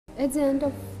At the end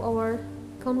of our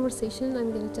conversation,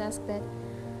 I'm going to ask that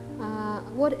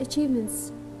what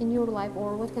achievements in your life,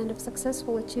 or what kind of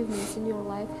successful achievements in your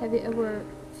life have you ever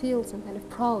feel some kind of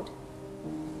proud?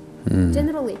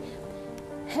 Generally,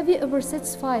 have you ever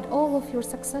satisfied all of your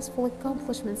successful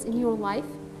accomplishments in your life?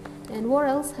 And what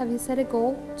else have you set a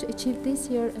goal to achieve this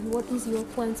year, and what is your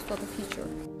plans for the future?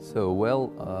 So,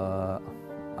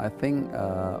 I think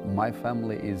my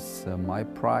family is my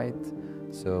pride.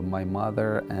 So my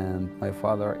mother and my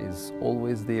father is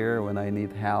always there when I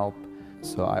need help.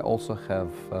 So I also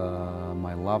have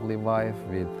my lovely wife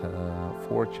with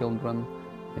 4 children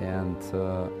and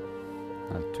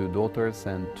 2 daughters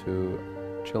and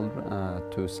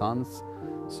 2 sons.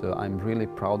 So I'm really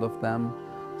proud of them.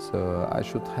 So I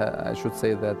should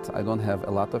say that I don't have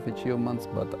a lot of achievements,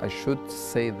 but I should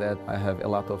say that I have a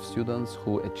lot of students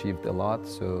who achieved a lot.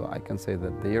 So I can say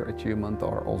that their achievement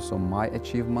are also my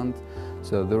achievement.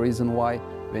 So the reason why,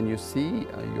 when you see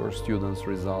your students'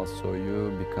 results, so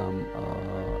you become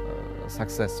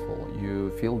successful.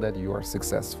 You feel that you are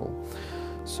successful.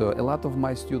 So a lot of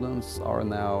my students are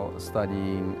now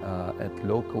studying at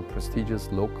prestigious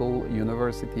local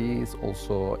universities,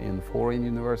 also in foreign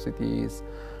universities.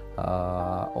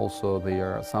 Also,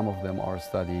 some of them are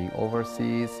studying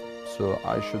overseas. So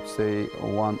I should say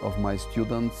one of my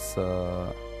students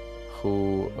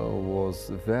who was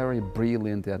very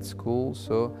brilliant at school.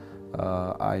 So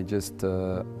I just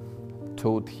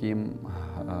taught him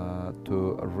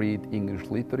to read English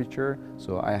literature.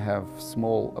 So I have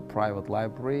small private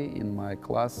library in my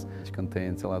class, which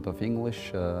contains a lot of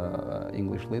English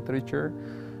literature.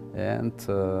 And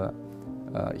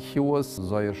he was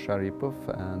Zohir Sharipov,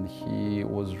 and he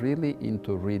was really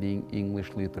into reading English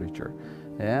literature.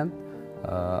 And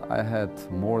I had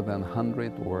more than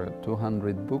 100 or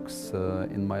 200 books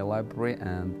in my library,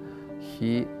 and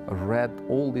he read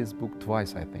all these books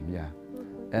twice, I think, yeah.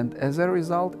 And as a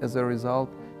result,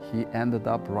 he ended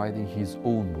up writing his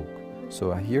own book.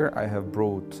 So here I have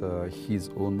brought his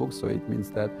own book. So it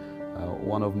means that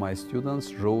one of my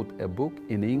students wrote a book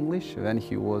in English when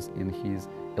he was in his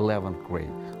 11th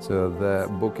grade. So the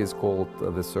book is called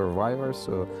The Survivor.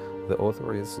 So the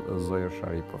author is Zohir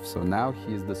Sharipov. So now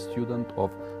he is the student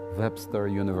of Webster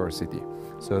University.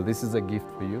 So this is a gift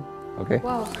for you. Okay.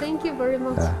 Wow, thank you very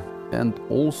much. And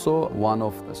also one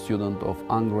of the students of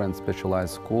Angren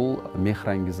Specialized School,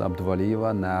 Mehrangiz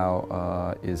Abduvalieva,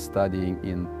 now is studying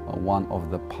in one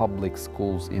of the public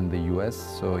schools in the US.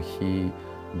 So he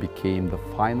became the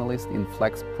finalist in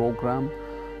FLEX program.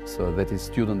 So that is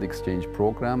student exchange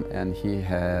program, and he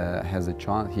had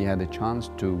a chance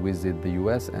to visit the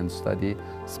US and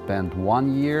spend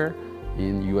 1 year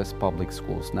in US public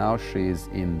schools. Now she is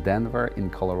in Denver, in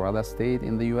Colorado State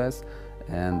in the US,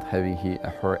 and having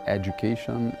her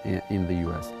education in the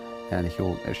US. And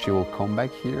she will come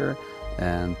back here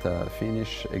and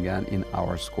finish again in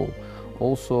our school.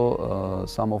 Also,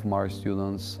 some of my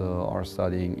students are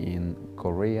studying in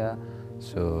Korea.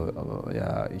 So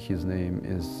yeah, his name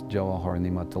is Jawahar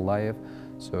Nimatulayev.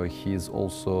 So he's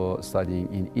also studying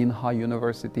in Inha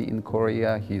University in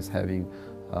Korea. He's having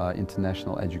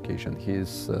international education.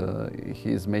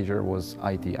 His major was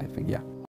IT, I think, yeah.